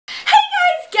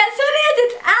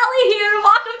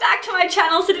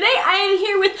channel. So today I am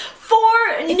here with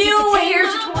 4 new hair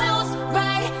tutorials.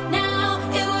 Right now,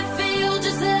 it would feel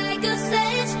just like a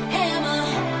sledgehammer.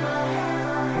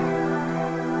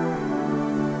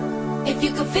 If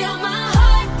you could feel my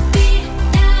heartbeat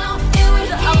now, it would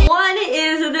feel. One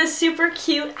is this super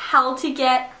cute how to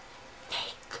get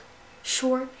fake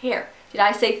short hair. Did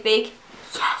I say fake?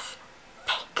 Yes.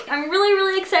 I'm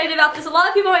really excited about this. A lot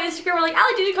of people on my Instagram were like,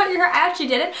 Allie, did you cut your hair? I actually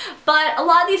didn't, but a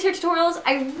lot of these hair tutorials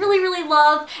I really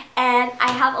love, and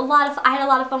I had a lot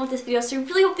of fun with this video. So I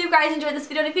really hope you guys enjoyed this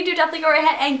video, and if you do, definitely go right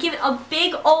ahead and give it a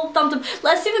big old thumbs up.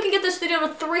 Let's see if we can get this video to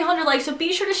 300 likes, so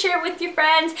be sure to share it with your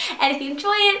friends, and if you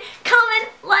enjoy it, comment,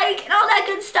 like, and all that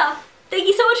good stuff. Thank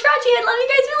you so much for watching. I love you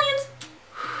guys millions.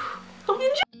 Hope you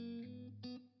enjoy.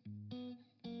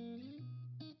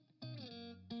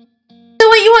 So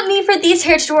what you want need for these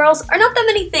hair tutorials are not that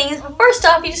many things, but first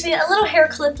off, you just need a little hair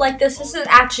clip like this. This is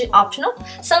actually optional.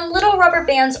 Some little rubber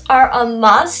bands are a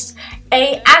must.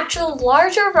 A actual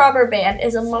larger rubber band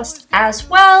is a must as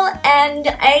well, and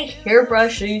a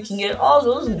hairbrush so you can get all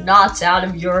those knots out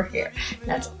of your hair.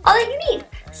 That's all that you need.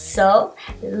 So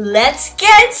let's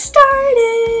get started.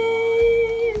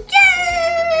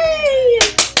 Yay!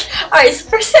 Alright, so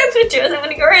first thing I'm going to do is I'm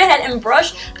going to go right ahead and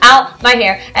brush out my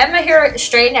hair. I have my hair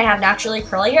straightened. I have naturally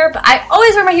curly hair, but I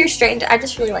always wear my hair straightened. I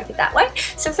just really like it that way.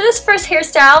 So for this first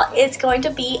hairstyle, it's going to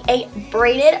be a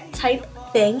braided type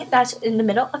thing that's in the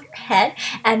middle of your head,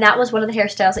 and that was one of the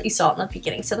hairstyles that you saw in the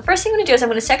beginning. So the first thing I'm going to do is I'm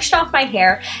going to section off my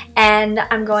hair, and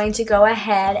I'm going to go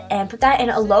ahead and put that in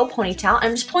a low ponytail.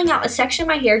 I'm just pulling out a section of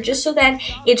my hair just so then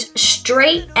it's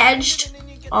straight edged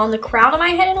on the crown of my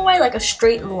head in a way, like a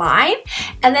straight line.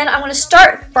 And then I'm going to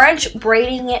start French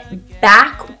braiding it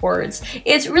backwards.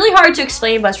 It's really hard to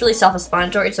explain, but it's really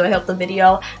self-explanatory, so I hope the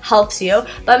video helps you.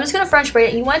 But I'm just going to French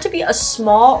braid it. You want it to be a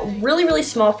small, really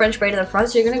small French braid in the front,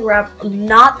 so you're going to grab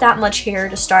not that much hair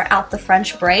to start out the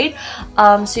French braid.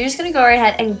 So you're just going to go right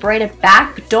ahead and braid it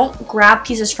back, but don't grab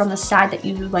pieces from the side that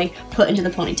you like put into the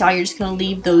ponytail. You're just going to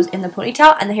leave those in the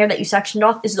ponytail, and the hair that you sectioned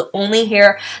off is the only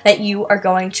hair that you are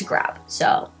going to grab.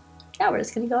 So yeah, we're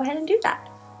just going to go ahead and do that.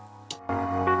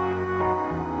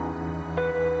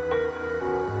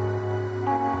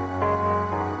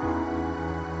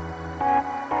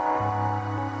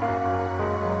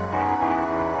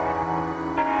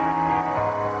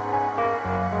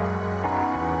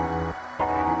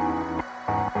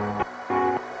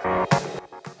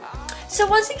 So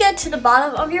once you get to the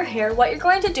bottom of your hair, what you're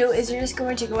going to do is you're just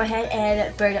going to go ahead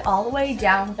and braid it all the way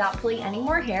down without pulling any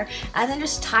more hair, and then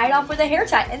just tie it off with a hair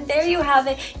tie. And there you have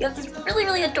it. You have this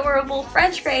really adorable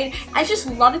French braid. I just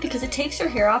love it because it takes your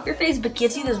hair off your face but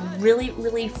gives you this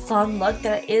really fun look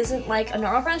that isn't like a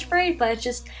normal French braid, but it's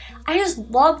just, I just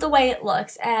love the way it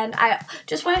looks. And I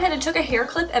just went ahead and took a hair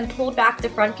clip and pulled back the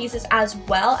front pieces as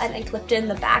well, and then clipped in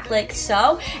the back like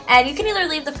so. And you can either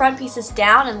leave the front pieces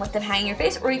down and let them hang in your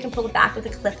face, or you can pull it back with a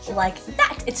clip like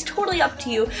that. It's totally up to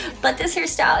you, but this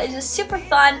hairstyle is just super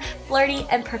fun, flirty,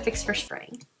 and perfect for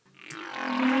spring.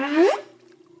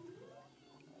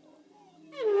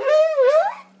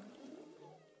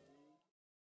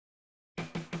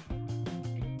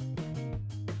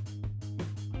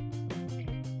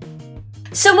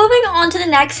 So moving on to the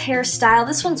next hairstyle,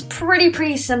 this one's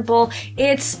pretty simple.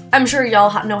 I'm sure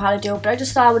y'all know how to do it, but I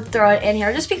just thought I would throw it in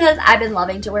here just because I've been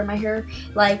loving to wear my hair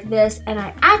like this, and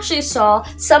I actually saw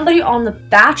somebody on The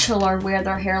Bachelor wear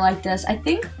their hair like this. I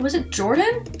think, was it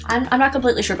Jordan? I'm not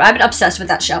completely sure, but I've been obsessed with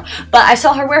that show. But I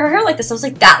saw her wear her hair like this. I was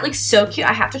like, that looks so cute.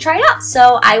 I have to try it out.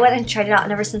 So I went and tried it out,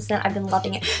 and ever since then, I've been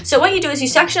loving it. So what you do is you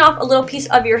section off a little piece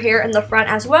of your hair in the front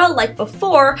as well, like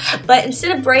before, but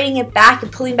instead of braiding it back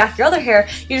and pulling back your other hair,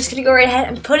 you're just gonna go right ahead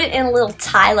and put it in a little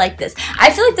tie like this.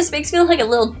 I feel like this makes me look like a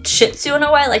little Shih Tzu in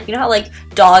a way, like you know how like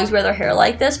dogs wear their hair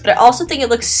like this, but I also think it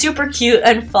looks super cute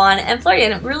and fun and flirty,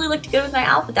 and it really looked good with my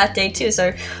outfit that day too, so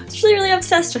I was really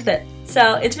obsessed with it.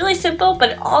 So it's really simple,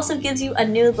 but it also gives you a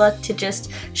new look to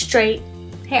just straight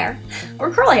hair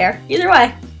or curly hair, either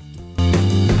way.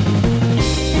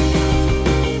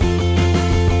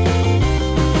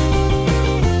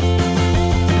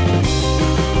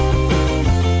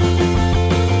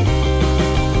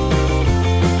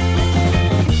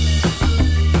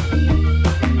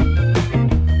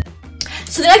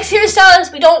 So the next hairstyle is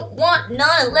we don't want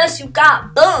none unless you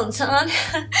got buns, son.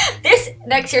 This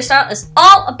next hairstyle is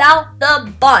all about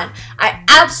the bun. I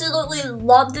absolutely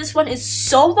love this one. It's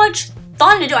so much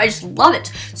fun to do. I just love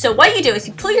it. So what you do is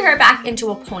you pull your hair back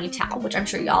into a ponytail, which I'm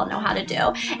sure y'all know how to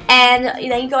do. And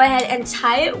then you go ahead and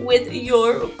tie it with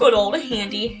your good old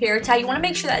handy hair tie. You want to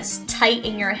make sure that's tight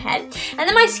in your head. And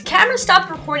then my camera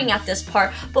stopped recording at this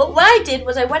part. But what I did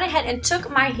was I went ahead and took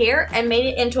my hair and made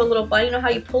it into a little bun. You know how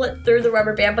you pull it through the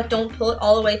rubber band, but don't pull it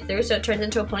all the way through so it turns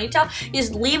into a ponytail? You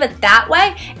just leave it that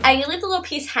way, and you leave the little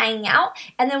piece hanging out.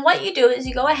 And then what you do is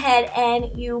you go ahead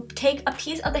and you take a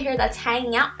piece of the hair that's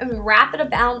hanging out and wrap it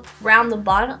around the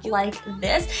bun like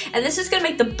this. And this is going to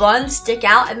make the bun stick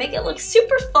out and make it look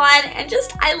super fun, and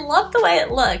just, I love the way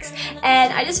it looks.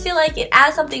 And I just feel like it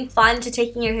adds something fun to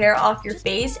taking your hair off your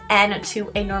face and to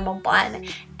a normal bun.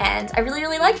 And I really,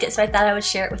 really liked it, so I thought I would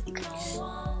share it with you guys.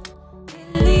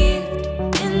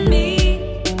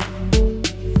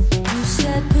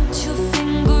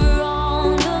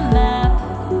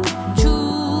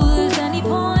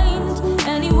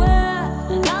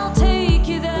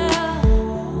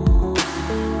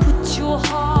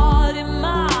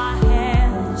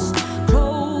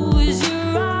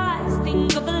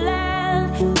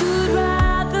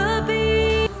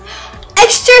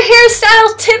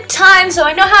 Hairstyle tip time. So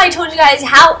I know how I told you guys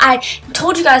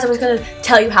I was going to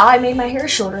tell you how I made my hair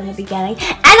shorter in the beginning,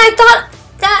 and I thought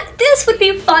that this would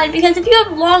be fun because if you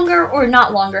have longer or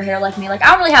not longer hair like me, like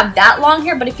I don't really have that long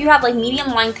hair, but if you have like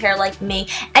medium length hair like me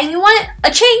and you want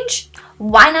a change,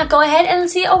 why not go ahead and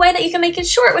see a way that you can make it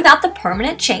short without the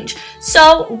permanent change?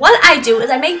 So what I do is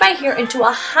I make my hair into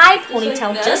a high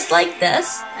ponytail just like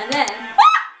this, and then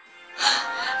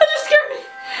that just scared me.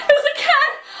 It was a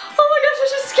cat. Oh my gosh, that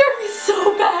just scared me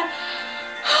so bad.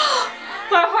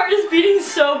 My heart is beating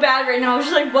so bad right now. I was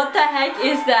just like, what the heck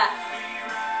is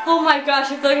that? Oh my gosh,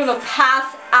 I feel like I'm gonna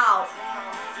pass out.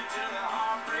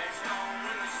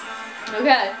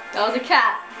 Okay, that was a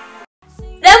cat.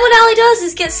 Then what Allie does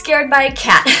is get scared by a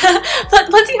cat.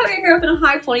 But once you have your hair up in a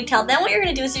high ponytail, then what you're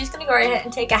going to do is you're just going to go right ahead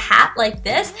and take a hat like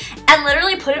this and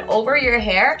literally put it over your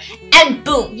hair, and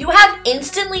boom, you have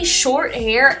instantly short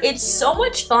hair. It's so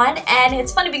much fun, and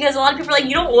it's funny because a lot of people are like,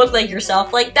 you don't look like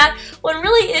yourself like that, when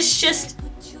really it's just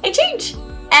a change.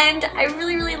 And I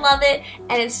really, really love it,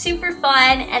 and it's super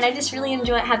fun, and I just really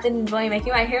have been enjoying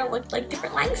making my hair look like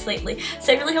different lengths lately.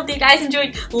 So I really hope that you guys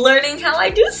enjoyed learning how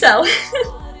I do so.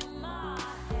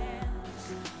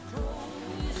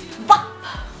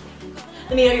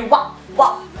 Let me hear you wop,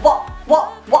 wop, wop,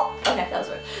 wop, wop. Okay, that was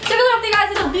weird. So I really hope you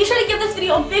guys enjoyed. Be sure to give this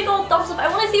video a big old thumbs up. I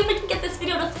want to see if we can get this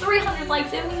video to 300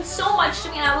 likes. It means so much to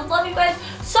me, and I would love you guys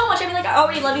so much. I mean, like, I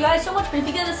already love you guys so much, but if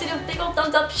you give this video a big old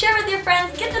thumbs up, share with your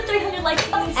friends, get the 300 likes.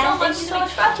 It means so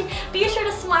much for watching. Be sure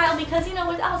to smile because, you know,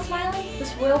 without smiling,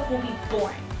 this world will be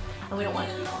boring, and we don't want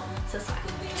it to be boring. So smile.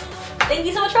 Thank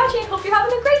you so much for watching. Hope you're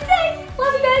having a great day.